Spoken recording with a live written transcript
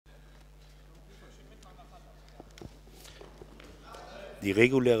Die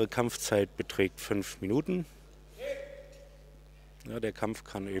reguläre Kampfzeit beträgt 5 Minuten. Ja, der Kampf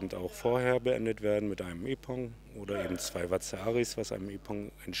kann eben auch vorher beendet werden mit einem Ippon oder eben 2 Waze-Aris, was einem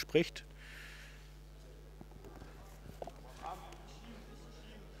Ippon entspricht.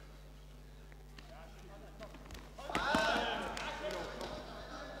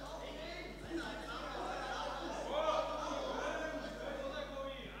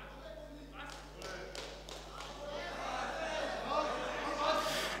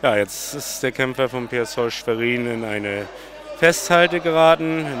 Ja, jetzt ist der Kämpfer vom PSV Schwerin in eine Festhalte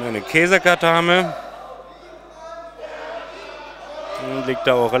geraten, in eine Käserkatame. Liegt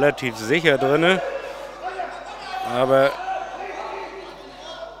da auch relativ sicher drin. Aber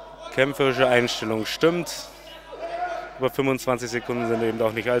kämpferische Einstellung stimmt. Über 25 Sekunden sind eben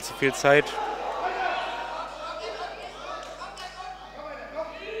auch nicht allzu viel Zeit.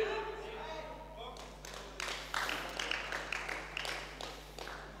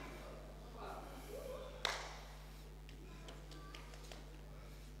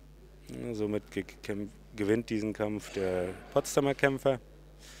 Somit gewinnt diesen Kampf der Potsdamer Kämpfer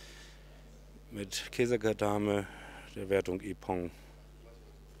mit Käserkatame der Wertung Ippon.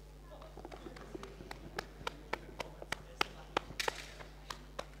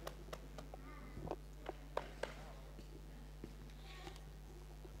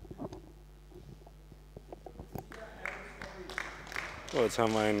 So, jetzt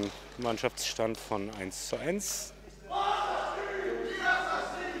haben wir einen Mannschaftsstand von 1:1.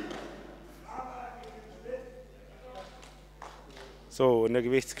 So, in der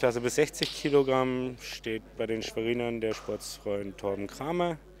Gewichtsklasse bis 60 Kilogramm steht bei den Schwerinern der Sportsfreund Torben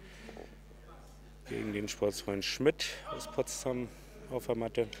Kramer gegen den Sportsfreund Schmidt aus Potsdam auf der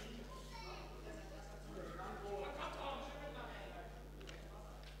Matte.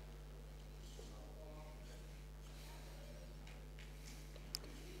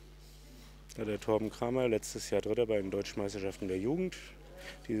 Ja, der Torben Kramer, letztes Jahr Dritter bei den Deutschen Meisterschaften der Jugend,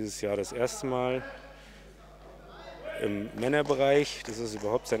 dieses Jahr das erste Mal im Männerbereich. Das ist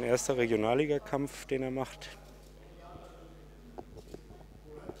überhaupt sein erster Regionalligakampf, den er macht.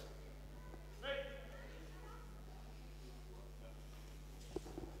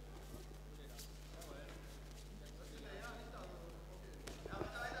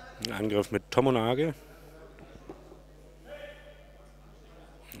 Ein Angriff mit Tomonage.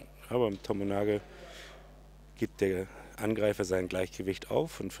 Aber im Tomonage gibt der Angreifer sein Gleichgewicht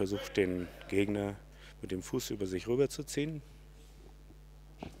auf und versucht den Gegner mit dem Fuß über sich rüberzuziehen.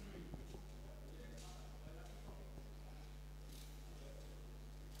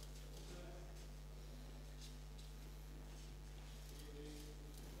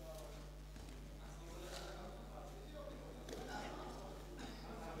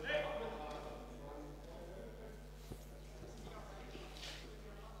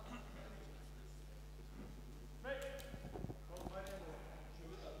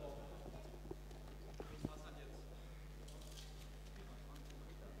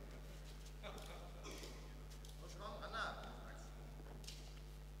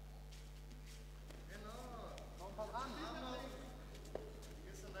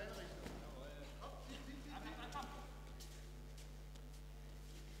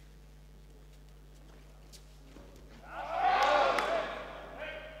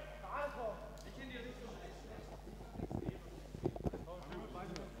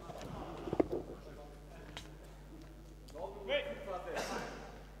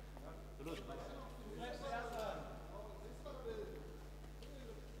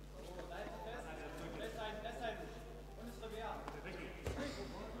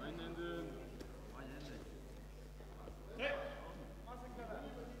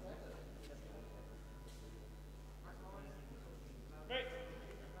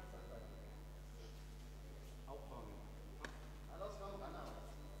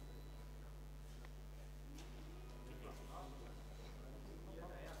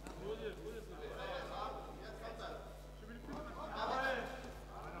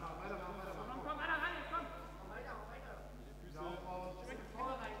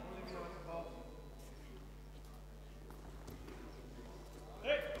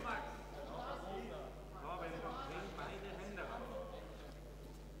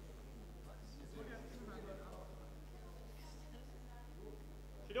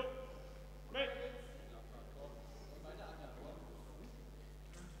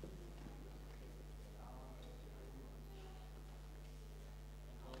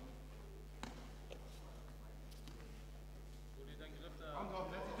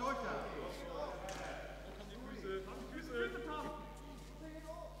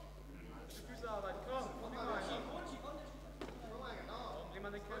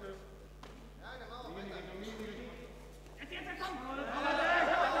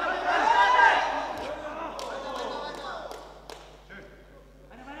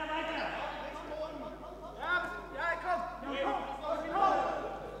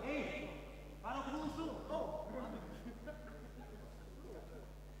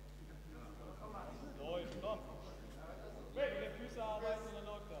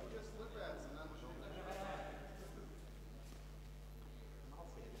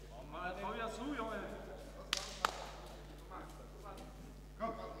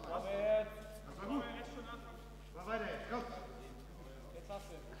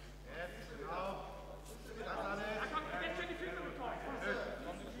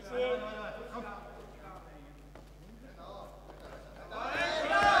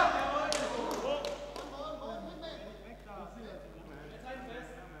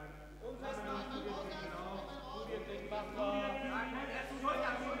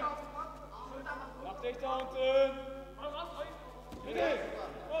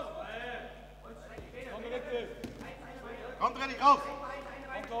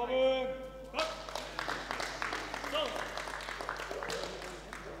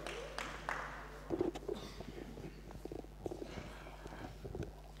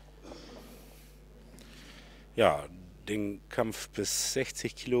 Ja, den Kampf bis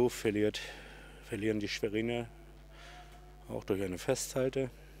 60 Kilo verlieren die Schweriner auch durch eine Festhalte.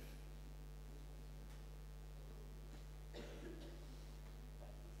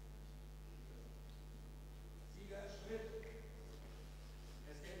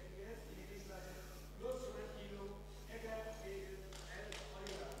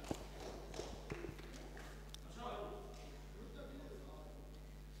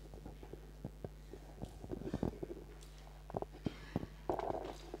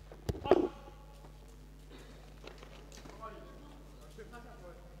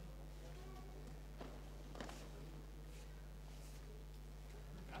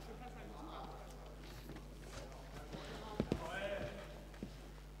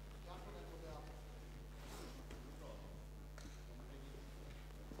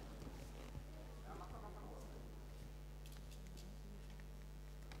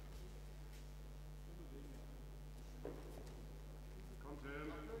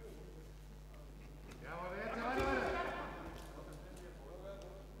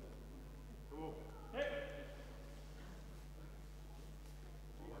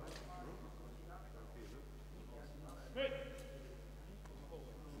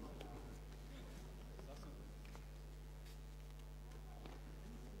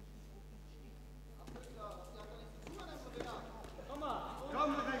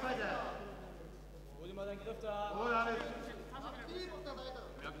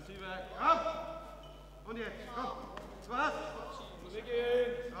 Und jetzt, komm, du hast.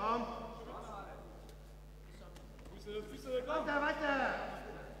 Komm. Füße, komm. Weiter, weiter.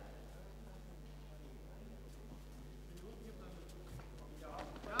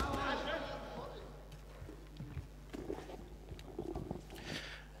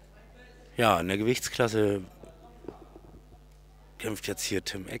 Ja, in der Gewichtsklasse kämpft jetzt hier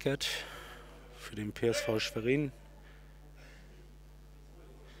Tim Eckert für den PSV Schwerin.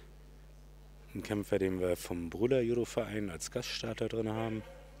 Ein Kämpfer, den wir vom Brüder-Judo-Verein als Gaststarter drin haben.